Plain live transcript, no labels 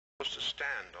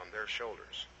stand on their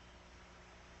shoulders.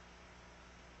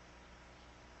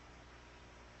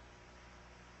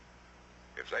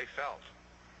 If they felt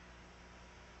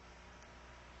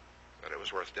that it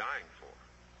was worth dying for,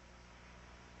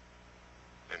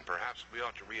 then perhaps we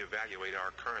ought to reevaluate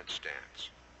our current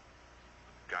stance.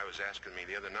 A guy was asking me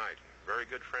the other night, a very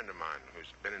good friend of mine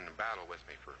who's been in the battle with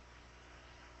me for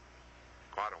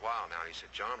quite a while now, and he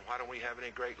said, John, why don't we have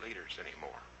any great leaders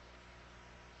anymore?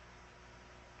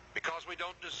 Because we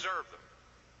don't deserve them.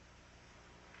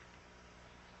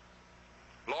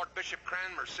 Lord Bishop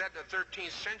Cranmer said in the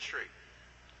 13th century,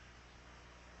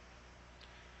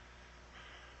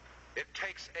 it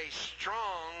takes a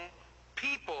strong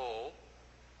people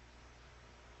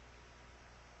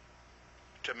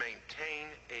to maintain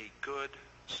a good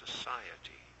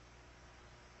society.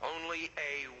 Only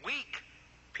a weak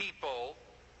people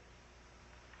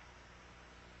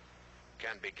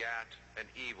can begat an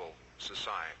evil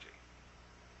society.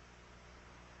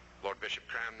 Lord Bishop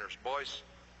Cranmer's voice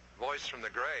from the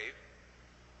grave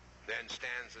then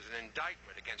stands as an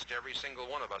indictment against every single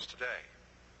one of us today.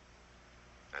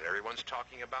 And everyone's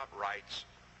talking about rights,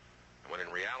 when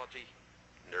in reality,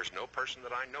 there's no person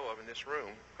that I know of in this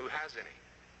room who has any.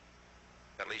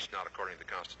 At least not according to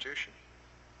the Constitution.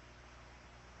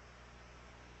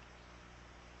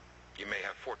 You may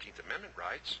have 14th Amendment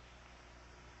rights,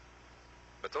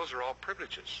 but those are all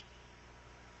privileges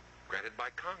granted by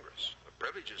Congress. A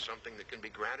privilege is something that can be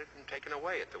granted and taken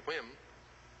away at the whim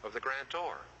of the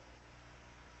grantor,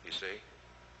 you see.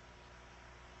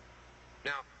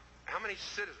 Now, how many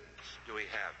citizens do we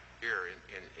have here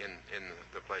in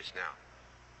the place now?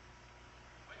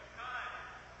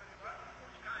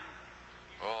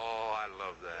 Oh, I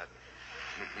love that.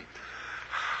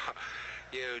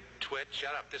 You twit,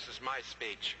 shut up. This is my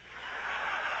speech.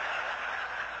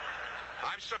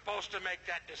 I'm supposed to make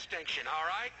that distinction, all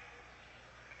right?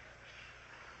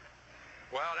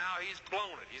 Well, now he's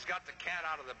blown it. He's got the cat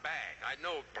out of the bag. I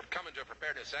know from coming to a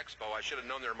Preparedness Expo, I should have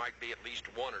known there might be at least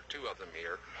one or two of them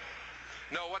here.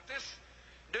 No, what this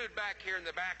dude back here in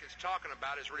the back is talking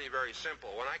about is really very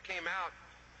simple. When I came out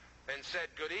and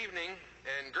said good evening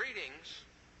and greetings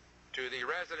to the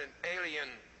resident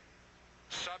alien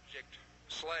subject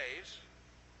slaves,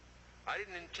 I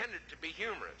didn't intend it to be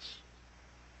humorous,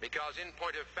 because in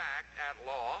point of fact, at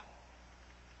law,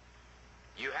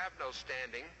 you have no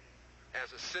standing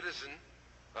as a citizen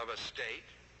of a state,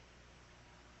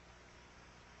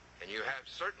 and you have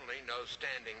certainly no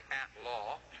standing at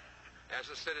law as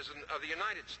a citizen of the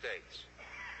United States.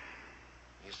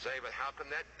 You say, but how can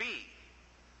that be?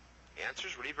 The answer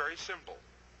is really very simple.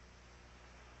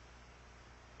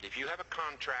 If you have a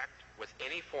contract with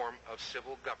any form of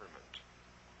civil government,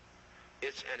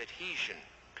 it's an adhesion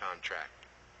contract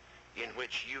in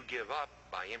which you give up,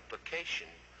 by implication,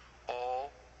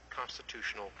 all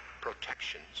constitutional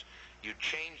protections. You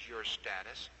change your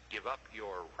status, give up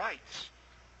your rights,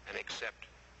 and accept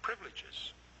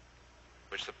privileges,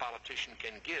 which the politician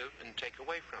can give and take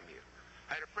away from you.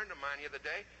 I had a friend of mine the other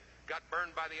day, got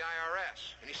burned by the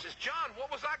IRS, and he says, John,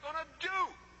 what was I going to do?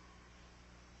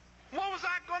 What was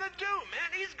I going to do? Man,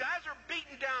 these guys are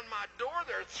beating down my door.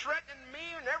 They're threatening me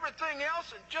and everything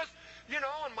else, and just, and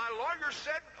my lawyer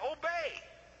said, obey.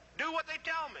 Do what they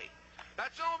tell me.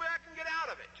 That's the only way I can get out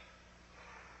of it.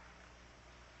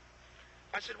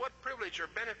 I said, what privilege or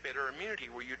benefit or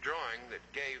immunity were you drawing that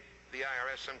gave the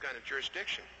IRS some kind of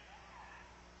jurisdiction?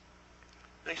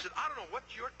 And he said, I don't know what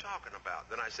you're talking about.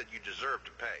 Then I said, you deserve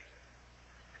to pay.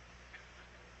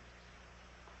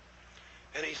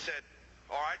 And he said,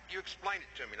 all right, you explain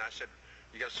it to me. And I said,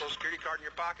 you got a Social Security card in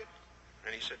your pocket?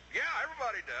 And he said, yeah,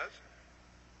 everybody does.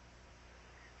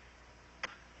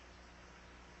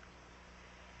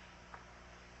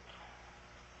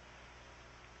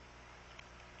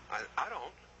 I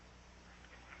don't.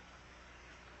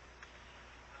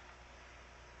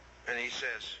 And he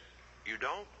says, you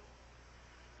don't?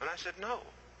 And I said, no.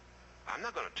 I'm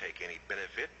not going to take any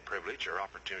benefit, privilege, or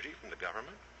opportunity from the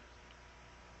government.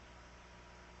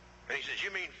 And he says,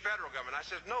 you mean federal government? I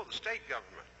said, no, the state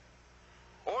government,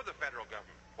 or the federal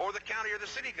government, or the county or the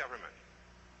city government.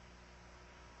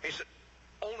 He said,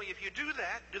 only if you do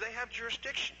that, do they have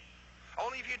jurisdiction?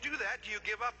 Only if you do that, do you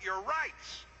give up your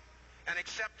rights and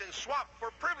accept and swap for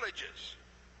privileges.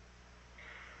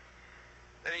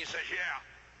 And he says, yeah,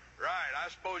 right, I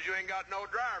suppose you ain't got no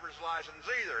driver's license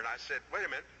either. And I said, wait a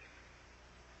minute.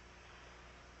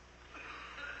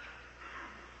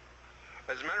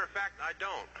 As a matter of fact, I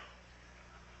don't.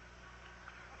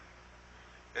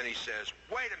 And he says,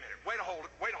 wait a minute, wait to hold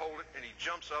it. And he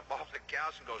jumps up off the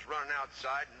couch and goes running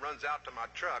outside and runs out to my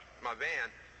truck, my van,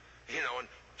 and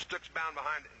sticks bound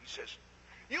behind it. He says,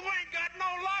 "You ain't got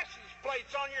no license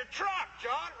plates on your truck,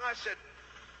 John." I said,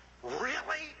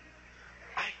 "Really?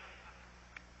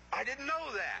 I didn't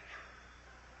know that."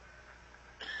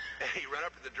 And he ran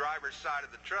up to the driver's side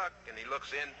of the truck, and he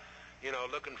looks in,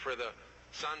 looking for the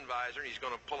sun visor, and he's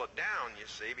going to pull it down, you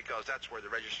see, because that's where the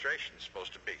registration is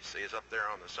supposed to be. See, it's up there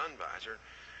on the sun visor.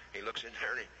 He looks in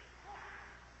there, and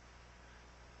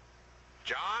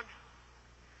 "John,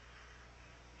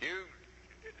 you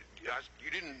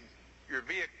didn't, your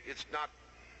vehicle, it's not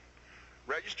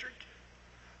registered?"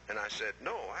 And I said,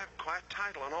 "No, I have quiet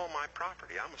title on all my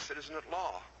property. I'm a citizen at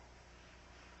law.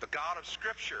 The God of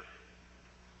Scripture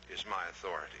is my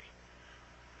authority."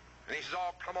 And he says,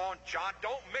 "Oh, come on, John,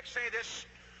 don't mix any of this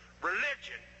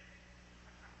religion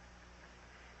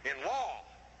in law."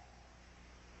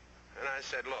 And I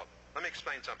said, "Look, let me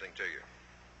explain something to you."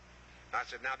 I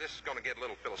said, "Now, this is going to get a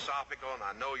little philosophical, and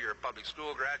I know you're a public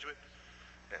school graduate.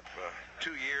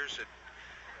 2 years at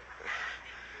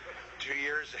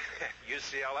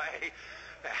UCLA,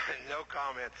 no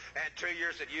comment, and 2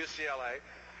 years at UCLA,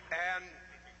 and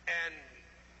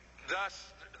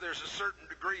thus there's a certain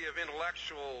degree of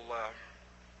intellectual,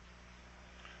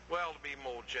 to be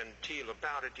more genteel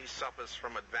about it, he suffers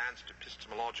from advanced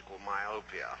epistemological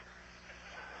myopia."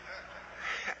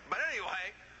 But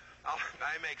anyway,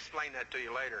 I may explain that to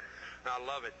you later. I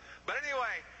love it. But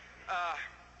anyway,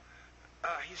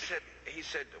 he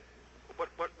said, what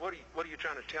are you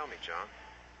trying to tell me, John?"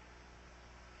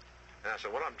 And I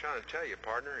said, "What I'm trying to tell you,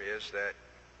 partner, is that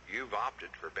you've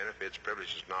opted for benefits,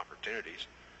 privileges, and opportunities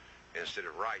instead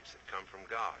of rights that come from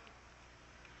God.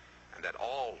 And that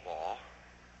all law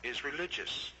is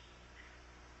religious.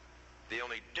 The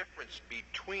only difference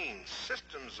between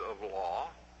systems of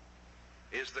law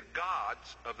is the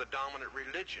gods of the dominant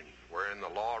religion wherein the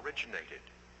law originated.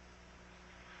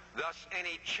 Thus,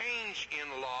 any change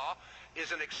in law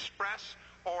is an express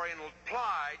or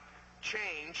implied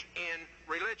change in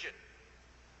religion.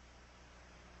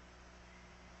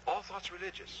 All thought's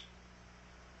religious.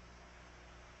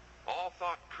 All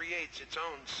thought creates its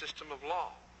own system of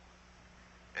law.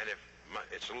 And if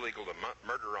it's illegal to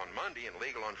murder on Monday and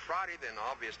legal on Friday, then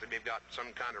obviously we've got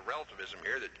some kind of relativism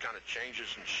here that kind of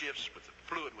changes and shifts with the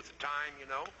fluid with the time,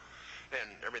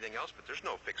 and everything else, but there's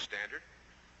no fixed standard.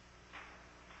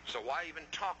 So why even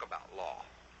talk about law?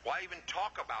 Why even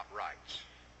talk about rights?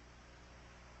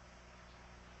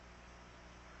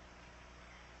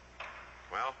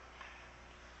 Well,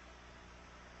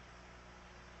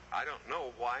 I don't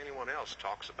know why anyone else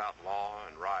talks about law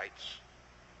and rights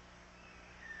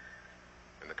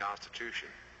in the Constitution,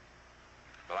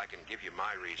 but I can give you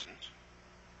my reasons.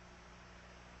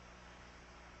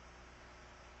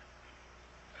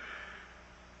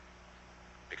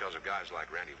 Because of guys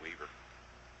like Randy Weaver.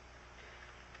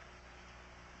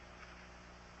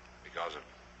 Because of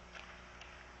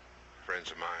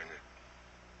friends of mine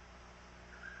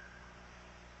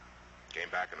that came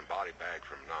back in a body bag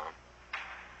from Nam.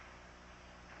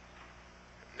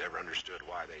 Never understood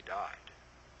why they died.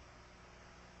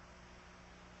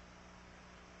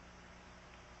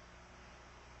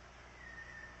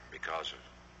 Because of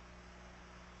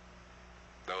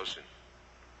those in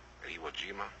Iwo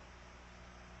Jima,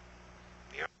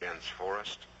 the Dense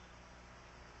Forest,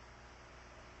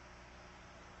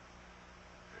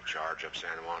 the charge of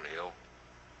San Juan Hill,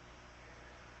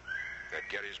 at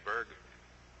Gettysburg,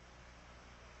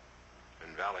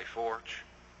 and Valley Forge,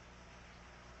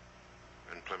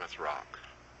 and Plymouth Rock.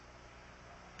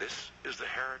 This is the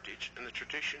heritage and the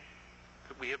tradition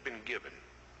that we have been given,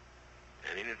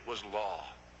 and in it was law,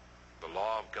 the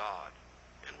law of God,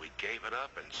 and we gave it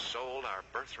up and sold our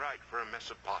birthright for a mess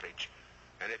of pottage.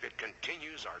 And if it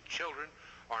continues, our children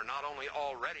are not only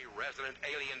already resident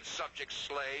alien subject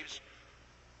slaves,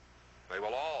 they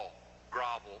will all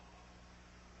grovel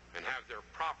and have their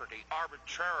property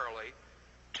arbitrarily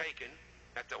taken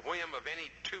at the whim of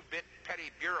any two-bit petty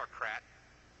bureaucrat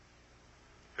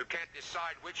who can't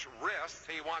decide which wrist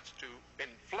he wants to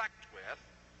inflect with,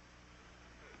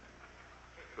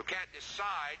 who can't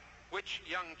decide which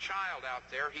young child out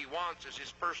there he wants as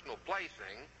his personal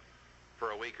plaything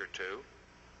for a week or two.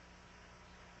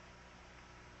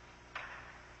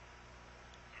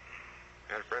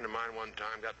 I had a friend of mine one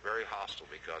time got very hostile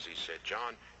because he said,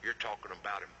 "John, you're talking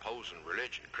about imposing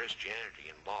religion, Christianity,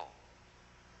 and law.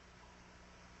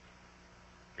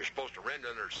 You're supposed to render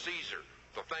under Caesar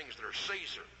the things that are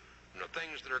Caesar and the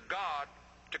things that are God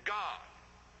to God."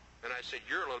 And I said,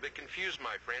 "You're a little bit confused,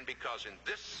 my friend, because in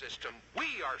this system,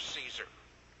 we are Caesar.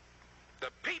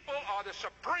 The people are the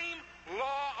supreme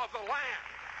law of the land.